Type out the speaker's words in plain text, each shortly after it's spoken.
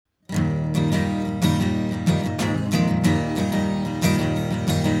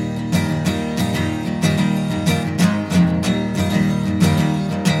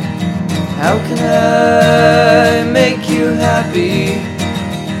I make you happy?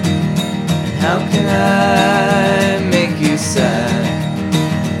 How can I make you sad?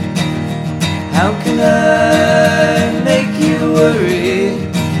 How can I make you worry?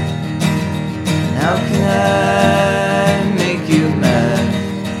 How can I make you mad?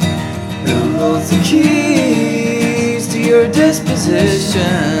 Who holds the keys to your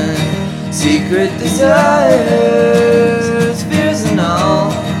disposition? Secret desires, fears and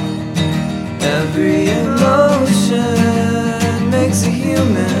all. Every emotion makes a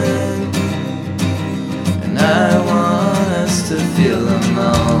human, and I want us to feel them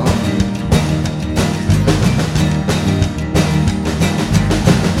all.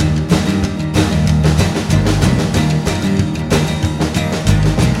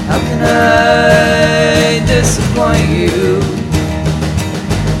 How can I disappoint you?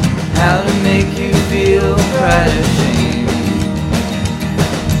 How to make you feel pride or shame?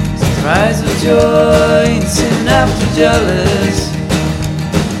 Surprise with joy and soon after jealous,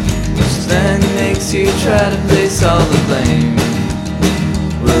 which then makes you try to place all the blame.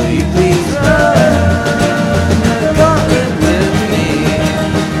 Will you please run the gauntlet with me?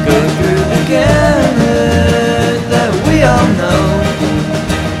 Go through the gamut that we all know.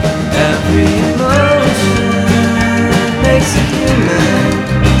 Every emotion makes a human,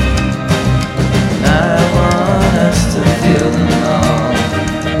 and I want us to feel them all.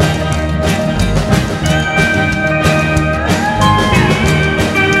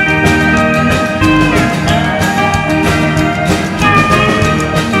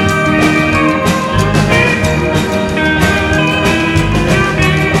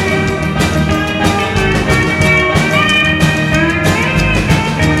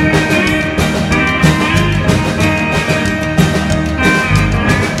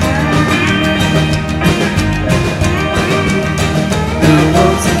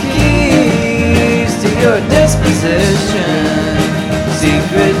 Your disposition,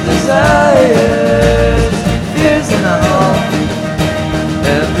 secret desires, fears and all.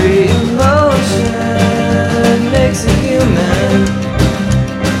 Every emotion makes a human,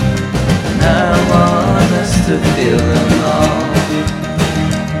 and I want us to feel them all.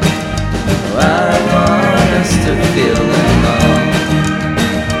 Oh, I want us to feel them all.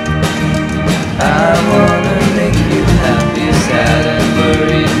 I wanna make you happy, sad and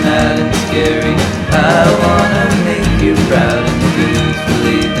worried, mad and scary. I wanna make you proud and confused,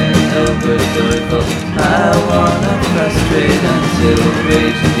 relieved and over joyful. I wanna frustrate until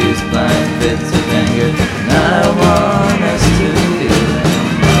rage-induced blind fits of anger. And I want us to feel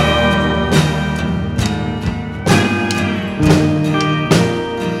them all.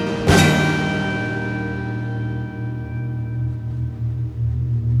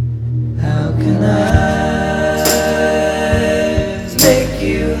 How can I make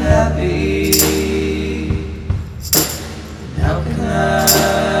you happy? How can I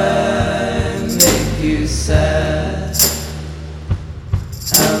make you sad?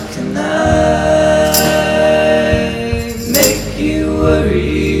 How can I make you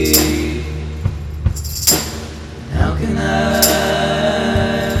worry? How can I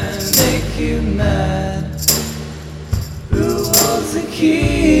make you mad? Who holds the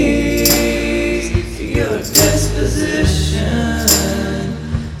keys to your disposition?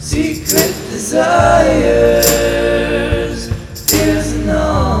 Secret desires, fears and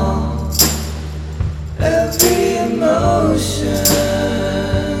all. Every emotion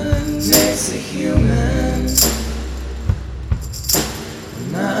makes a human,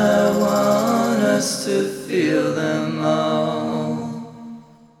 and I want us to feel them all.